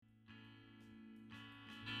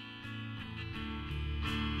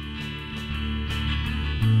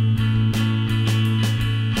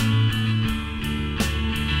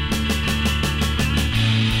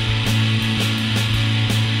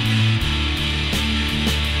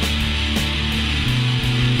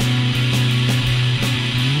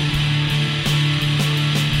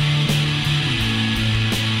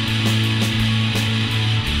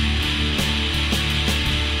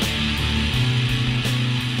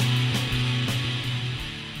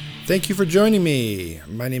Thank you for joining me.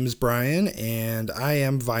 My name is Brian, and I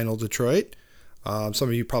am Vinyl Detroit. Some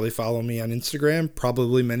of you probably follow me on Instagram.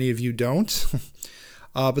 Probably many of you don't.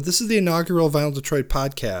 But this is the inaugural Vinyl Detroit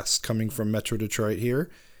podcast coming from Metro Detroit here.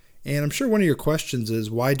 And I'm sure one of your questions is,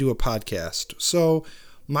 why do a podcast? So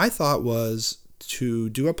my thought was to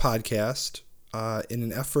do a podcast in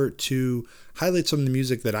an effort to highlight some of the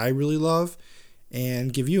music that I really love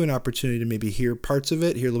and give you an opportunity to maybe hear parts of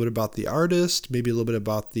it, hear a little bit about the artist, maybe a little bit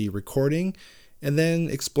about the recording, and then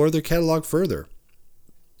explore their catalog further.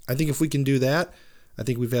 I think if we can do that, I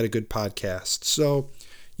think we've had a good podcast. So,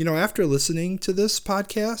 after listening to this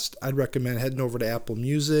podcast, I'd recommend heading over to Apple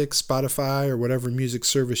Music, Spotify, or whatever music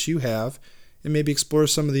service you have, and maybe explore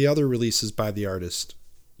some of the other releases by the artist.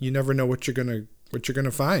 You never know what you're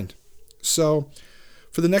gonna find. So,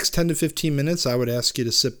 for the next 10 to 15 minutes, I would ask you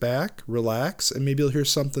to sit back, relax, and maybe you'll hear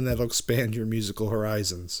something that'll expand your musical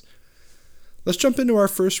horizons. Let's jump into our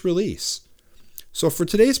first release. So for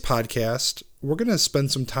today's podcast, we're going to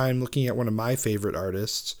spend some time looking at one of my favorite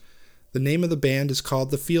artists. The name of the band is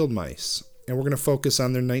called The Field Mice, and we're going to focus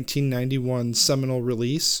on their 1991 seminal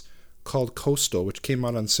release called Coastal, which came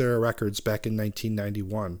out on Sarah Records back in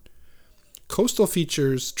 1991. Coastal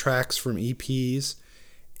features tracks from EPs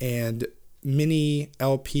and mini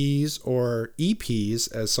LPs, or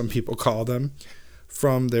EPs as some people call them,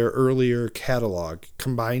 from their earlier catalog,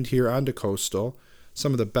 combined here onto Coastal,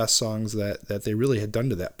 some of the best songs that they really had done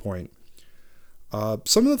to that point.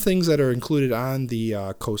 Some of the things that are included on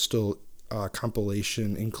the Coastal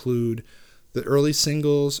compilation include the early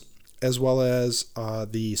singles, as well as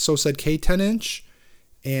the So Said K 10-inch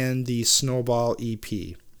and the Snowball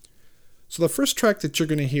EP. So the first track that you're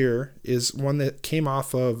going to hear is one that came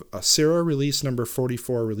off of a Sarah release number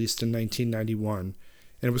 44, released in 1991,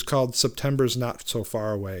 and it was called September's Not So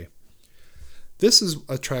Far Away. This is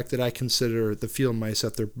a track that I consider the Field Mice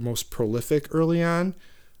at their most prolific early on.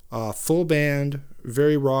 Full band,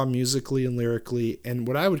 very raw musically and lyrically, and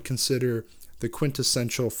what I would consider the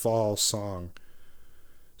quintessential fall song.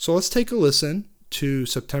 So let's take a listen to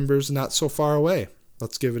September's Not So Far Away.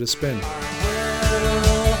 Let's give it a spin.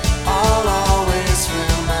 I'll always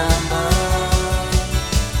remember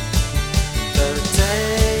the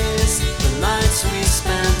days, the nights we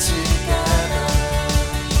spent together,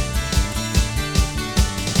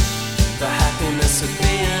 the happiness of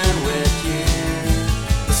being with you,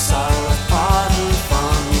 the sorrow of parting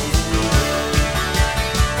from you.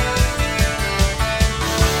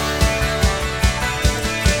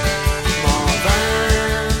 More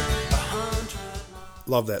than 100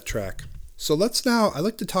 Love that track. So I'd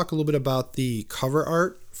like to talk a little bit about the cover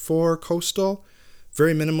art for Coastal.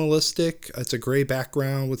 Very minimalistic. It's a gray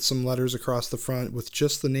background with some letters across the front with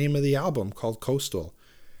just the name of the album called Coastal.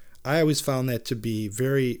 I always found that to be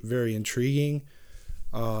very, very intriguing.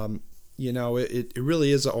 It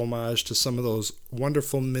really is a homage to some of those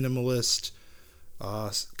wonderful minimalist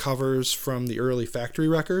covers from the early Factory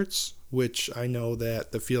records, which I know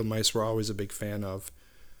that the Field Mice were always a big fan of.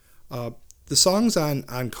 The songs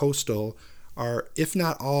on Coastal are, if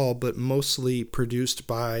not all, but mostly produced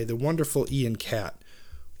by the wonderful Ian Catt,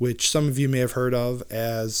 which some of you may have heard of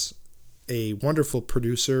as a wonderful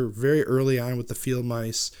producer very early on with the Field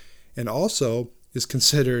Mice, and also is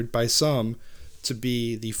considered by some to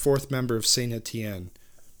be the fourth member of Saint Etienne.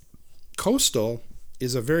 Coastal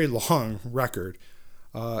is a very long record.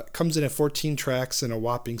 It comes in at 14 tracks and a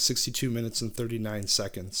whopping 62 minutes and 39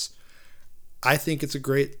 seconds. I think it's a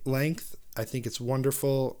great length. I think it's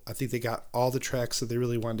wonderful. I think they got all the tracks that they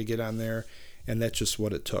really wanted to get on there, and that's just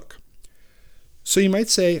what it took. So you might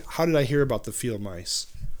say, how did I hear about the Field Mice?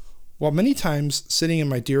 Well, many times sitting in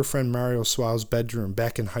my dear friend Mario Suao's bedroom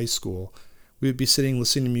back in high school, we would be sitting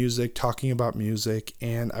listening to music, talking about music,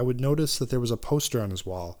 and I would notice that there was a poster on his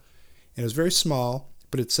wall. And it was very small,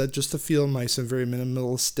 but it said just the Field Mice in very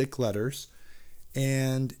minimalistic letters,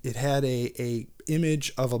 and it had a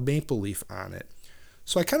image of a maple leaf on it.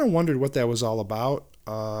 So I kind of wondered what that was all about.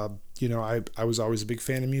 I was always a big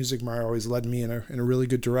fan of music. Mario always led me in a really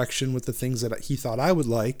good direction with the things that he thought I would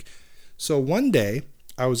like. So one day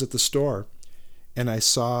I was at the store and I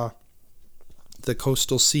saw the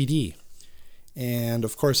Coastal CD. And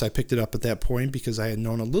of course I picked it up at that point because I had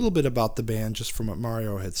known a little bit about the band just from what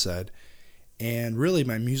Mario had said. And really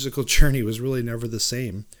my musical journey was really never the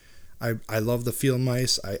same. I love the Field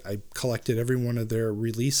Mice. I collected every one of their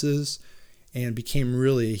releases and became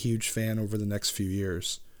really a huge fan over the next few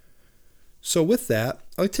years. So with that,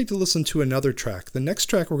 I'd like to take a listen to another track. The next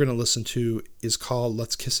track we're going to listen to is called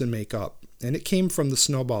Let's Kiss and Make Up, and it came from the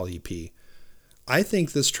Snowball EP. I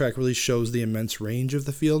think this track really shows the immense range of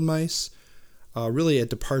the Field Mice. really a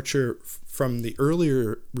departure from the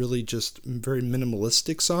earlier, really just very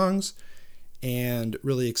minimalistic songs, and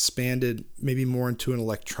really expanded maybe more into an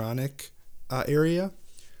electronic area.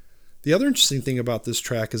 The other interesting thing about this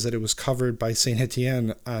track is that it was covered by Saint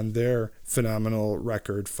Etienne on their phenomenal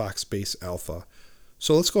record, Fox Bass Alpha.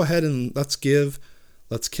 So let's go ahead and let's Kiss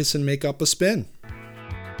and Make Up a spin.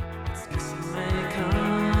 Let's kiss and make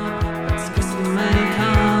up. Let's kiss and make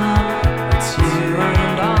up. It's you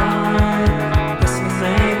and I. Kiss and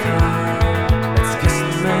make up. Let's kiss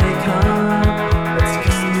and make up. Let's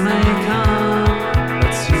kiss and make up.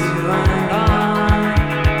 It's you and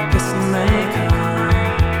I. Kiss and make up.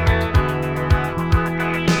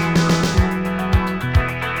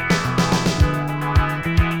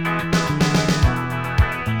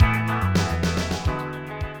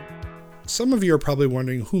 Some of you are probably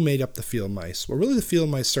wondering who made up the Field Mice. Well, really the Field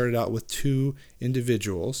Mice started out with two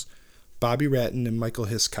individuals, Bobby Ratton and Michael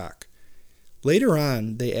Hiscock. Later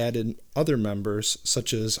on, they added other members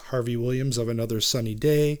such as Harvey Williams of Another Sunny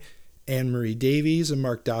Day, Anne Marie Davies, and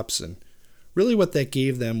Mark Dobson. Really what that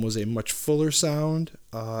gave them was a much fuller sound,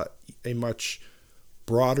 a much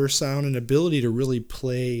broader sound, and ability to really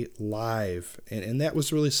play live. And that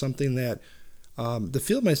was really something that the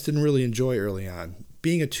Field Mice didn't really enjoy early on.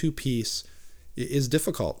 Being a two-piece is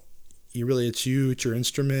difficult. It's your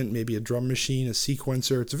instrument, maybe a drum machine, a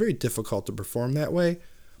sequencer. It's very difficult to perform that way.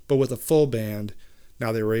 But with a full band,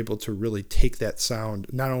 now they were able to really take that sound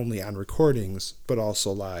not only on recordings, but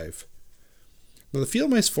also live. Now, the Field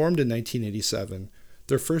Mice formed in 1987,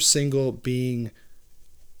 their first single being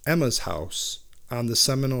Emma's House on the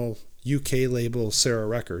seminal UK label Sarah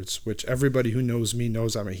Records, which everybody who knows me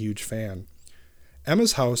knows I'm a huge fan.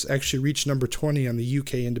 Emma's House actually reached number 20 on the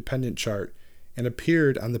UK independent chart and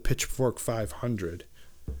appeared on the Pitchfork 500.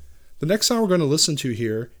 The next song we're going to listen to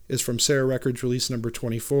here is from Sarah Records release number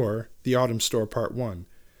 24, The Autumn Store Part 1.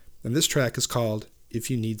 And this track is called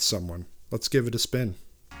If You Need Someone. Let's give it a spin.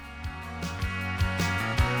 If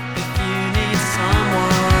you need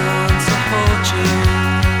someone to hold you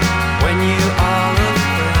when you are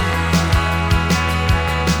afraid,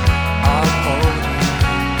 I'll hold you.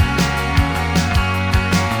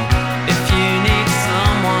 If you need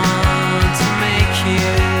someone to make you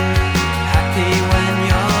happy when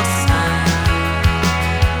you're sad,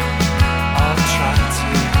 I'll try to.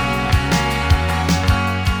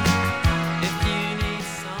 If you need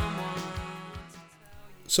someone.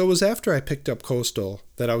 So it was after I picked up Coastal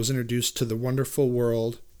that I was introduced to the wonderful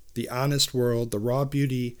world, the honest world, the raw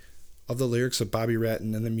beauty of the lyrics of Bobby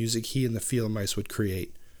Ratton and the music he and the Field Mice would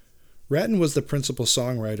create. Ratton was the principal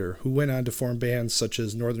songwriter who went on to form bands such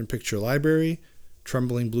as Northern Picture Library,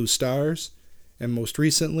 Trembling Blue Stars, and most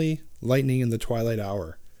recently, Lightning in the Twilight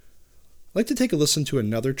Hour. I'd like to take a listen to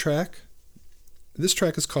another track. This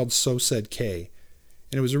track is called So Said Kay,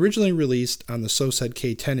 and it was originally released on the So Said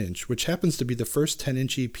Kay 10-inch, which happens to be the first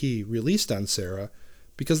 10-inch EP released on Sarah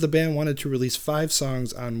because the band wanted to release 5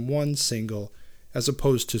 songs on one single as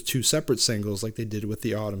opposed to 2 separate singles like they did with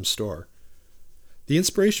The Autumn Store. The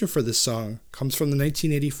inspiration for this song comes from the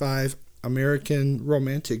 1985 American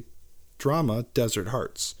romantic drama Desert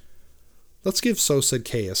Hearts. Let's give So Said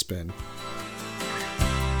Kay a spin.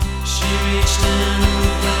 She reached in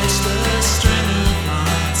and placed a string of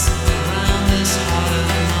lights around this heart of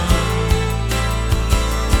mine.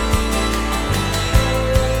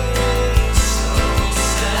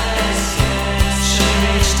 She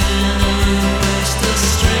reached in and placed a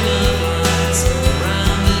string of lights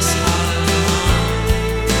around this heart of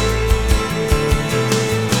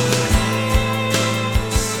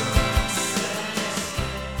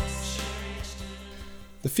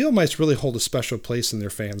The Field Mice really hold a special place in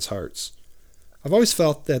their fans' hearts. I've always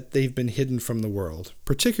felt that they've been hidden from the world,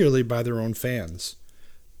 particularly by their own fans.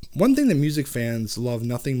 One thing that music fans love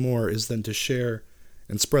nothing more is than to share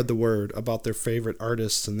and spread the word about their favorite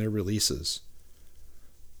artists and their releases.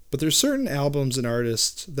 But there's certain albums and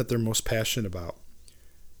artists that they're most passionate about,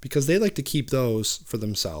 because they like to keep those for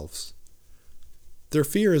themselves. Their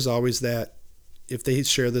fear is always that if they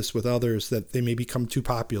share this with others, that they may become too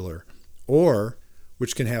popular, or,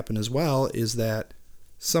 which can happen as well, is that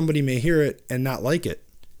somebody may hear it and not like it.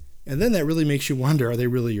 And then that really makes you wonder, are they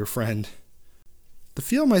really your friend? The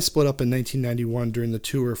Field Mice split up in 1991 during the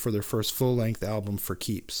tour for their first full-length album For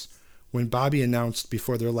Keeps, when Bobby announced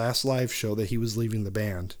before their last live show that he was leaving the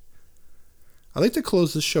band. I'd like to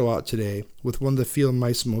close this show out today with one of the Field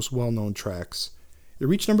Mice's most well-known tracks. It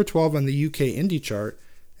reached number 12 on the UK indie chart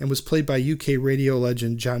and was played by UK radio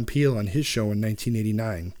legend John Peel on his show in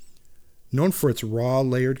 1989. Known for its raw,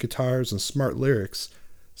 layered guitars and smart lyrics,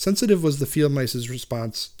 Sensitive was the Field Mice's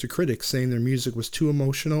response to critics saying their music was too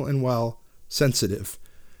emotional and, well, Sensitive.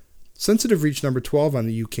 Sensitive reached number 12 on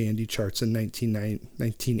the UK indie charts in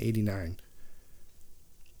 1989.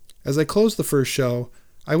 As I close the first show,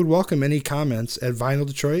 I would welcome any comments at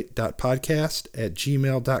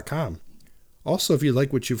vinyldetroit.podcast@gmail.com. Also, if you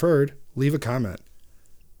like what you've heard, leave a comment.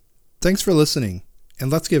 Thanks for listening,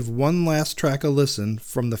 and let's give one last track a listen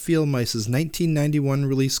from the Field Mice's 1991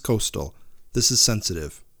 release Coastal. This is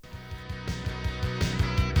Sensitive.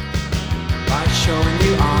 By showing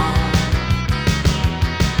you all